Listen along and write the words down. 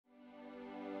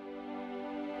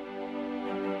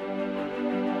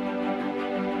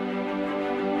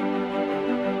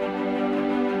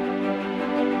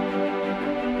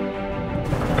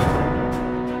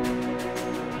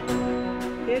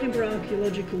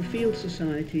Archaeological Field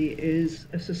Society is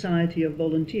a society of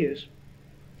volunteers.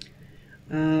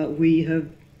 We have,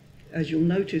 as you'll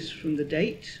notice from the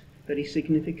date, very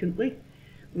significantly,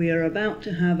 we are about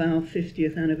to have our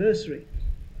 50th anniversary.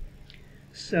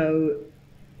 So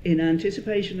in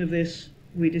anticipation of this,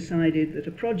 we decided that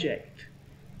a project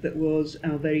that was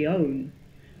our very own,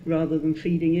 rather than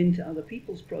feeding into other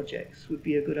people's projects, would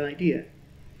be a good idea.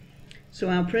 So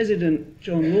our president,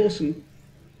 John Lawson,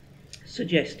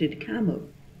 suggested Cammo.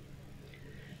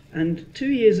 And 2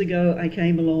 years ago, I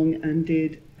came along and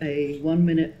did a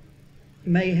 1-minute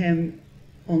mayhem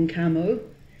on Cammo,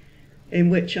 in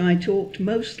which I talked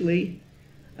mostly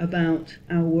about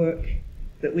our work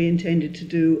that we intended to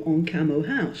do on Cammo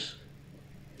House.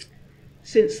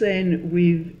 Since then,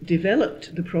 we've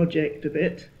developed the project a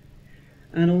bit,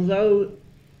 and although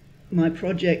my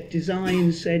project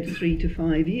design said 3 to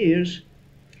 5 years,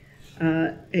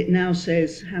 it now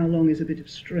says how long is a bit of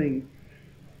string.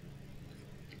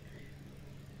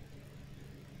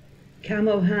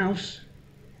 Cammo House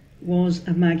was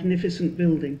a magnificent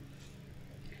building.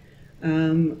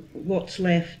 What's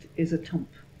left is a tump,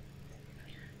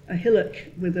 a hillock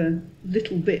with a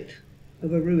little bit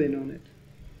of a ruin on it.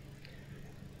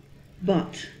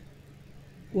 But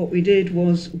what we did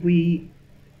was we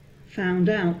found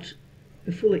out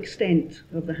the full extent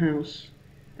of the house,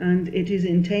 and it is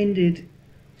intended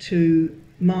to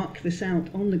mark this out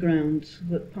on the ground so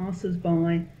that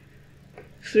passers-by,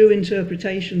 through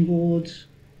interpretation boards,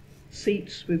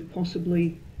 seats with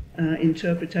possibly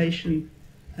interpretation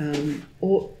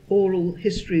or oral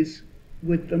histories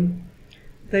with them,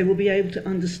 they will be able to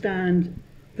understand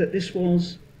that this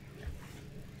was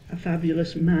a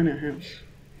fabulous manor house.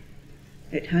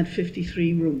 It had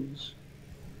 53 rooms.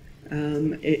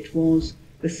 It was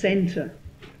the centre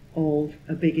of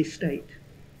a big estate.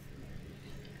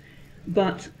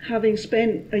 But having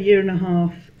spent a year and a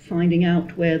half finding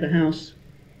out where the house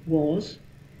was,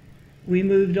 we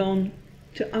moved on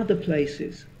to other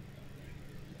places.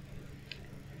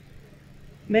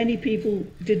 Many people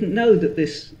didn't know that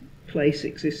this place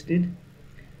existed,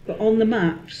 but on the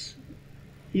maps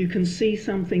you can see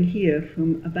something here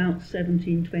from about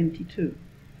 1722.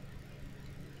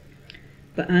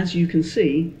 But as you can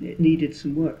see, it needed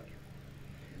some work.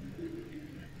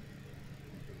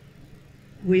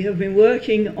 We have been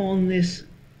working on this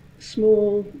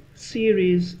small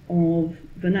series of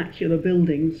vernacular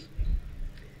buildings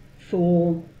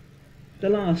for the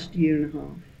last year and a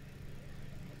half.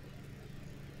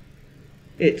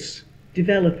 It's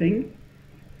developing.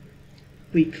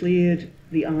 We cleared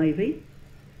the ivy.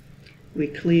 We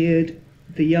cleared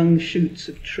the young shoots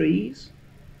of trees.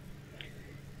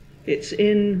 It's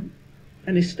in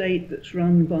an estate that's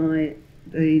run by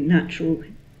the Natural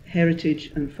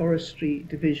Heritage and Forestry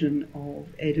Division of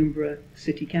Edinburgh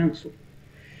City Council.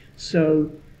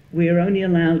 So we're only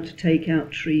allowed to take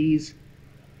out trees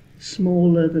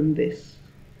smaller than this.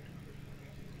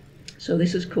 So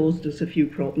this has caused us a few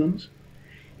problems.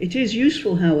 It is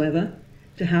useful, however,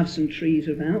 to have some trees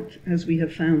about, as we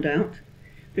have found out,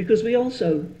 because we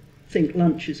also think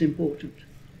lunch is important.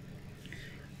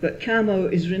 But Cammo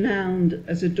is renowned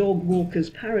as a dog walker's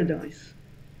paradise,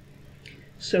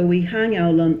 so we hang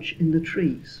our lunch in the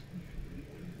trees.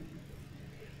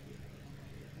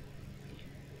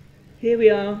 Here we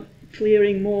are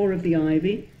clearing more of the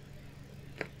ivy.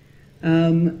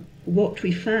 What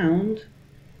we found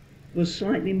was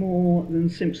slightly more than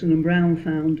Simpson and Brown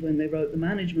found when they wrote the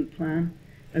management plan,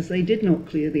 as they did not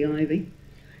clear the ivy.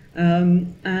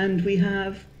 And we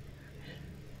have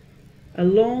a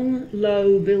long,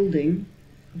 low building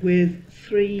with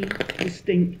 3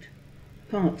 distinct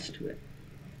parts to it.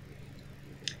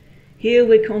 Here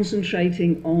we're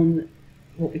concentrating on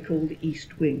what we call the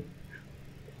east wing.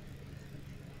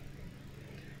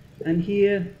 And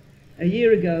here, a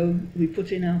year ago, we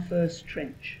put in our first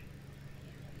trench.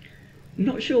 I'm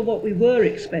not sure what we were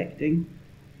expecting,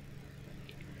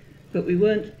 but we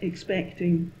weren't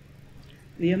expecting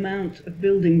the amount of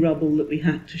building rubble that we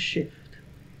had to shift.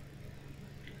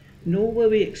 Nor were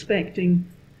we expecting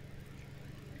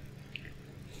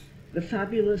the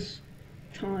fabulous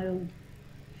tiled,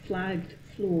 flagged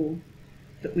floor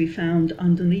that we found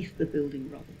underneath the building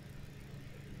rubble.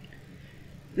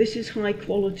 This is high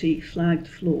quality flagged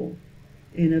floor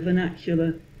in a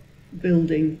vernacular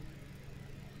building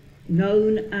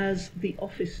known as the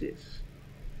offices.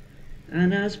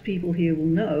 And as people here will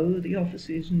know, the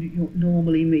offices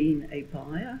normally mean a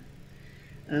buyer,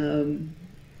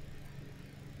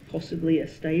 possibly a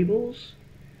stables,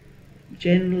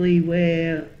 generally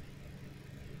where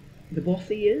the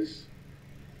bothy is,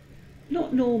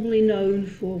 not normally known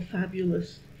for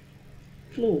fabulous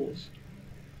floors.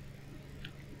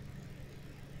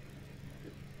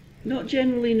 not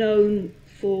generally known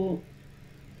for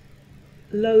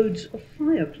loads of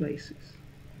fireplaces,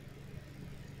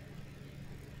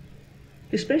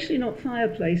 especially not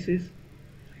fireplaces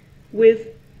with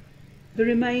the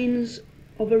remains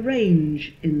of a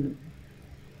range in them.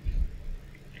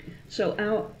 So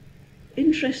our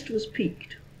interest was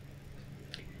piqued.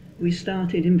 We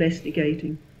started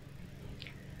investigating.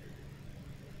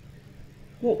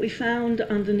 What we found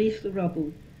underneath the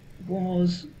rubble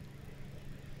was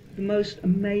the most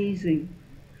amazing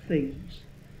things.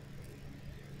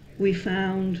 We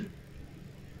found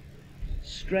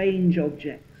strange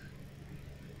objects.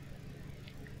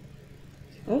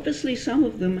 Obviously, some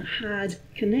of them had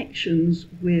connections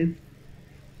with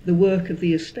the work of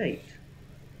the estate,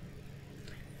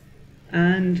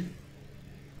 and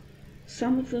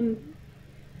some of them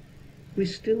we're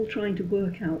still trying to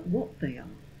work out what they are.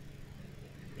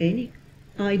 Any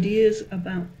ideas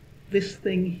about this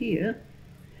thing here,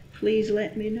 please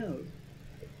let me know.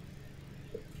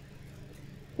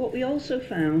 What we also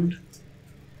found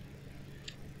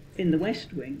in the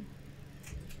West Wing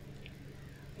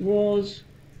was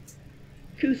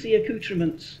couthi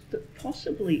accoutrements that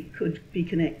possibly could be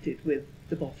connected with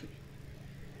the bottom.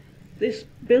 This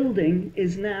building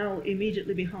is now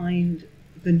immediately behind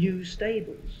the new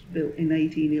stables built in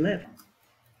 1811.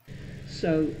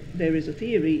 So there is a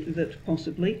theory that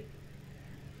possibly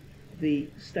the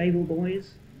stable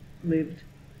boys lived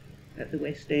at the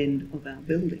west end of our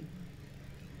building.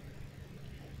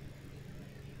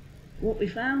 What we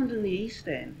found in the east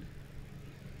end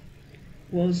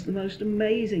was the most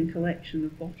amazing collection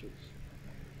of bottles.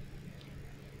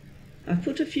 I've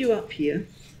put a few up here,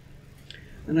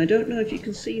 and I don't know if you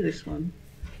can see this one,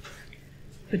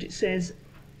 but it says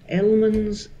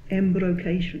Elman's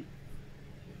Embrocation.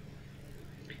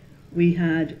 We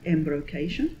had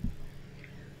embrocation,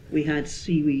 we had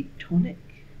seaweed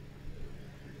tonic,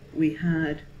 we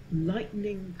had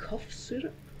lightning cough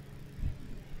syrup.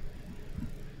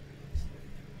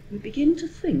 We begin to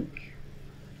think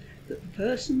that the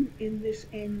person in this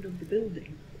end of the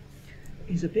building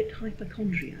is a bit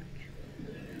hypochondriac.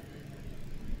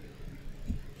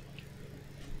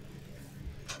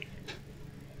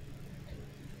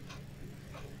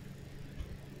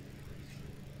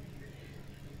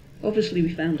 Obviously,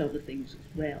 we found other things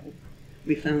as well.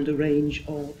 We found a range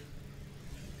of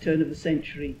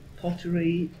turn-of-the-century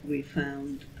pottery. We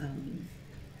found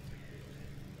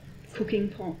cooking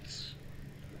pots.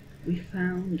 We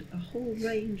found a whole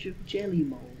range of jelly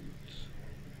moulds.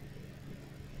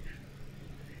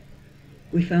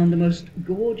 We found the most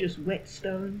gorgeous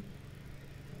whetstone.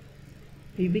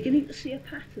 Are you beginning to see a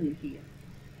pattern here?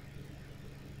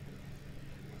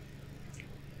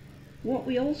 What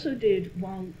we also did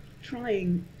while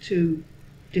trying to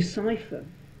decipher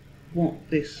what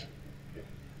this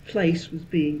place was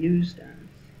being used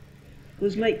as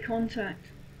was make contact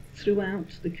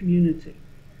throughout the community.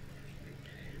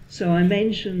 So I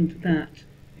mentioned that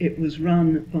it was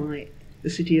run by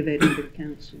the City of Edinburgh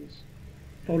Council's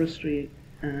Forestry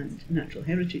and Natural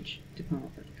Heritage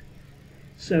Department.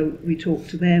 So we talked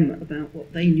to them about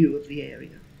what they knew of the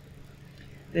area.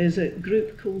 There's a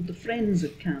group called the Friends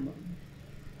of Cammo.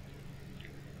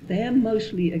 They're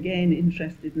mostly, again,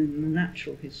 interested in the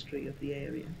natural history of the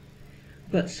area,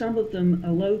 but some of them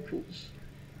are locals,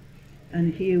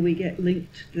 and here we get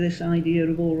linked to this idea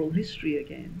of oral history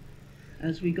again,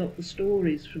 as we got the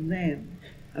stories from them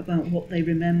about what they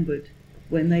remembered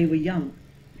when they were young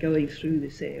going through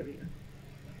this area.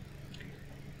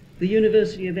 The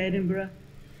University of Edinburgh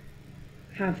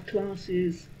have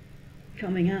classes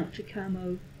coming out to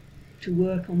Cammo to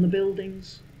work on the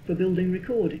buildings for building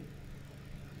recording.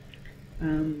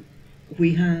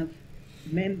 We have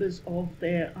members of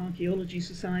their Archaeology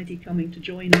Society coming to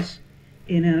join us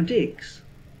in our digs.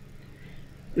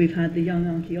 We've had the Young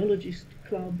Archaeologist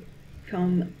Club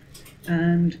come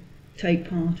and take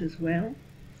part as well.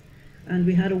 And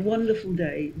we had a wonderful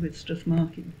day with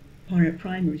Strathmarkin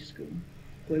Primary School,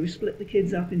 where we split the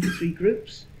kids up into 3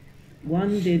 groups.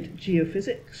 One did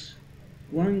geophysics,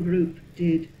 one group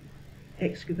did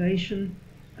excavation,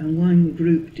 and one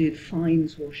group did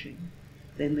fines washing.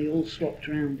 Then they all swapped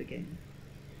around again.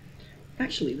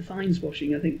 Actually, the fines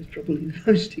washing, I think, was probably the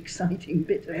most exciting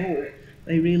bit of all.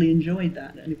 They really enjoyed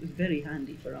that, and it was very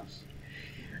handy for us.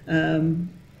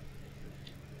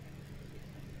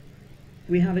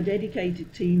 We have a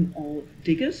dedicated team of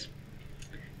diggers.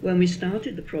 When we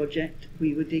started the project,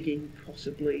 we were digging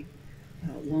possibly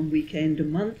one weekend a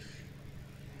month.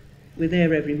 We're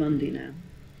there every Monday now.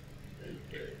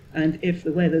 And if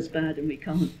the weather's bad and we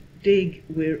can't dig,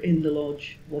 we're in the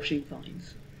lodge washing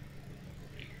fines.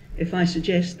 If I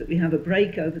suggest that we have a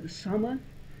break over the summer,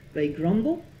 they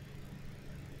grumble,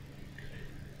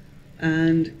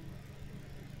 and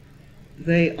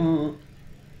they are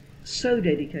so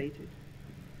dedicated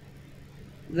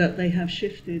that they have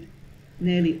shifted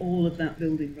nearly all of that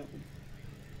building rubble.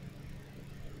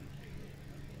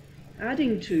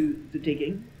 Adding to the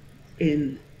digging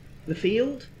in the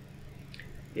field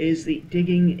is the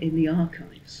digging in the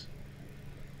archives.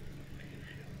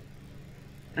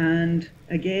 And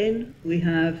again, we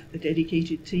have a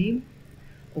dedicated team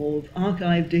of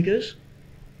archive diggers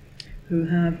who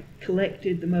have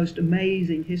collected the most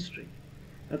amazing history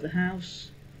of the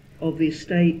house, of the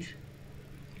estate,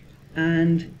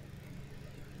 and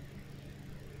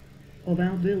of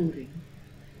our building.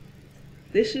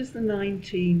 This is the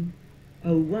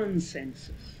 1901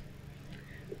 census,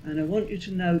 and I want you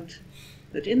to note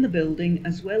that in the building,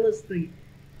 as well as the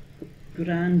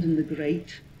grand and the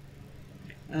great,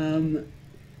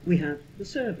 we have the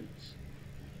servants.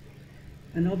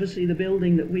 And obviously the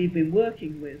building that we've been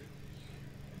working with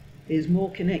is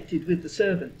more connected with the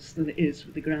servants than it is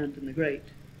with the grand and the great.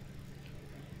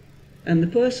 And the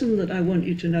person that I want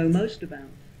you to know most about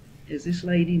is this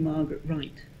lady, Margaret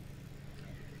Wright.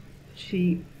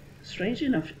 She, strangely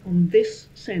enough, on this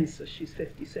census she's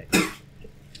 56.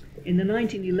 In the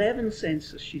 1911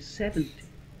 census she's 70.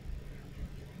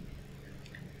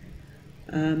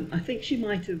 I think she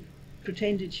might have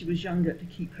pretended she was younger to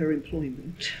keep her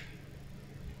employment.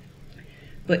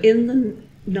 But in the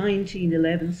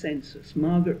 1911 census,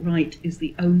 Margaret Wright is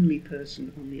the only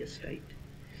person on the estate.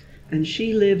 And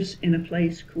she lives in a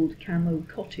place called Cammo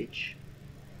Cottage.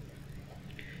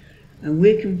 And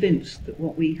we're convinced that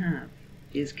what we have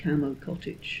is Cammo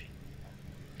Cottage.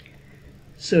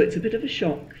 So it's a bit of a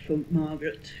shock for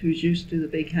Margaret, who's used to the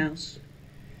big house.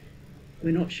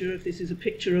 We're not sure if this is a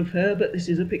picture of her, but this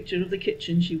is a picture of the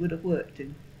kitchen she would have worked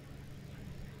in.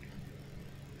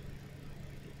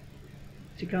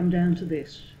 To come down to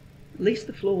this, at least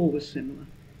the floor was similar.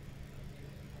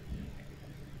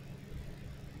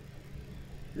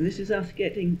 And this is us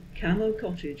getting Cammo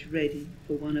Cottage ready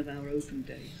for one of our open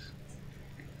days.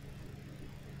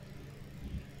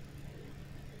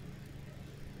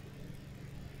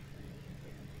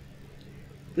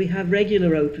 We have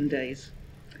regular open days.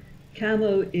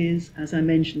 Cammo is, as I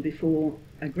mentioned before,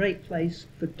 a great place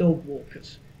for dog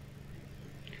walkers.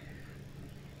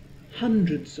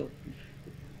 Hundreds of them.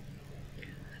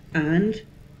 And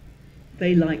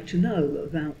they like to know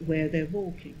about where they're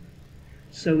walking.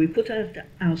 So we put out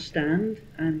our stand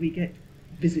and we get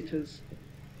visitors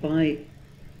by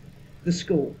the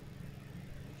score.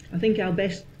 I think our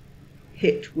best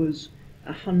hit was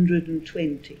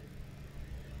 120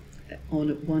 on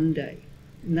one day,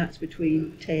 and that's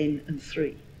between 10 and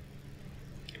 3.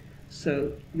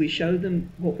 So we show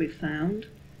them what we've found,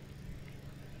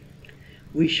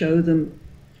 we show them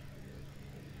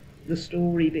the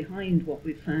story behind what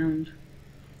we've found,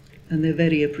 and they're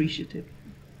very appreciative.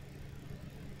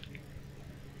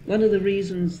 One of the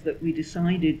reasons that we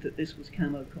decided that this was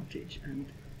Cammo Cottage and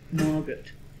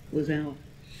Margaret was our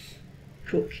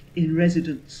cook in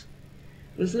residence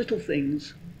was little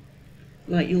things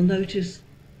like, you'll notice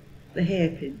the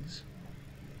hairpins,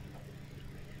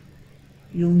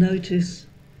 you'll notice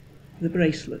the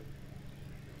bracelet,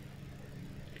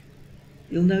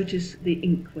 you'll notice the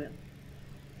inkwell.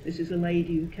 This is a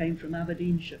lady who came from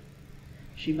Aberdeenshire.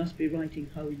 She must be writing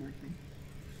home,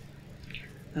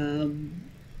 I think.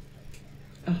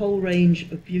 A whole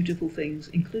range of beautiful things,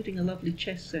 including a lovely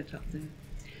chess set up there.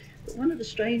 But one of the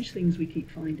strange things we keep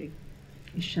finding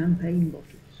is champagne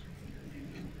bottles.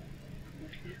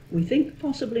 We think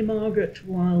possibly Margaret,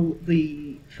 while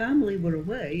the family were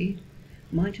away,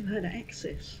 might have had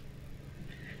access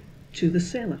to the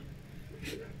cellar.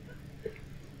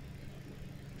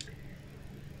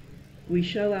 We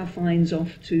show our finds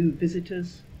off to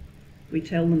visitors, we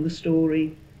tell them the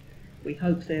story, we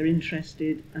hope they're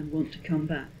interested and want to come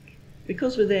back.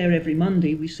 Because we're there every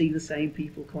Monday, we see the same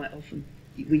people quite often,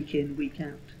 week in, week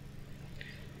out.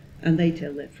 And they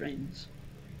tell their friends.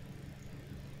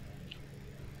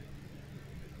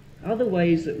 Other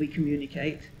ways that we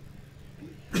communicate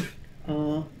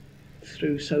are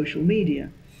through social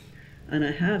media. And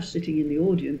I have sitting in the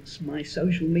audience my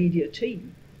social media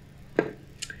team.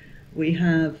 We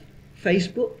have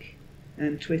Facebook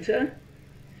and Twitter.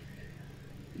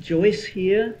 Joyce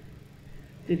here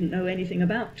didn't know anything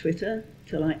about Twitter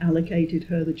till I allocated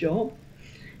her the job.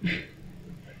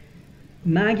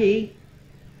 Maggie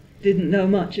didn't know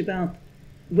much about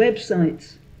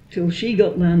websites till she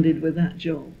got landed with that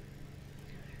job.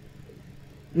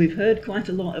 We've heard quite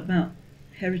a lot about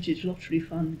Heritage Lottery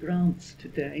Fund grants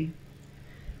today,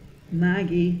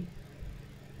 Maggie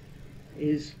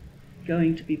is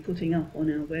going to be putting up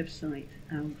on our website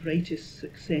our greatest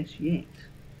success yet,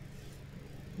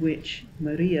 which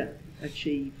Maria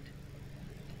achieved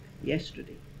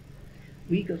yesterday.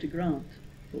 We got a grant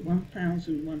for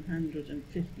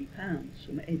 £1,150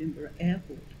 from Edinburgh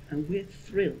Airport, and we're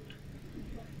thrilled.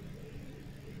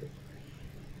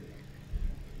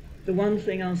 The one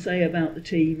thing I'll say about the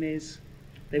team is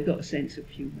they've got a sense of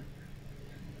humour.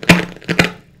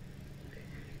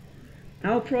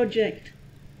 Our project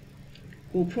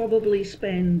will probably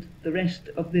spend the rest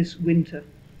of this winter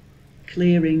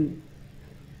clearing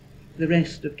the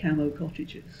rest of Cammo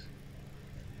cottages.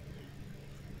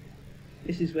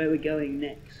 This is where we're going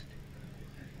next.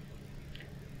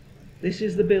 This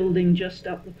is the building just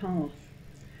up the path,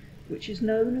 which is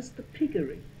known as the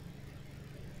piggery.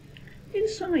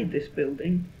 Inside this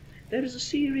building there is a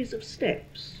series of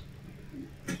steps.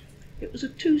 It was a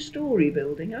two-storey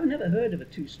building. I've never heard of a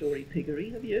two-storey piggery,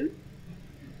 have you?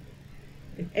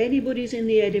 If anybody's in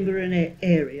the Edinburgh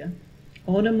area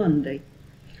on a Monday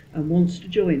and wants to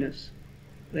join us,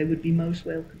 they would be most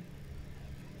welcome.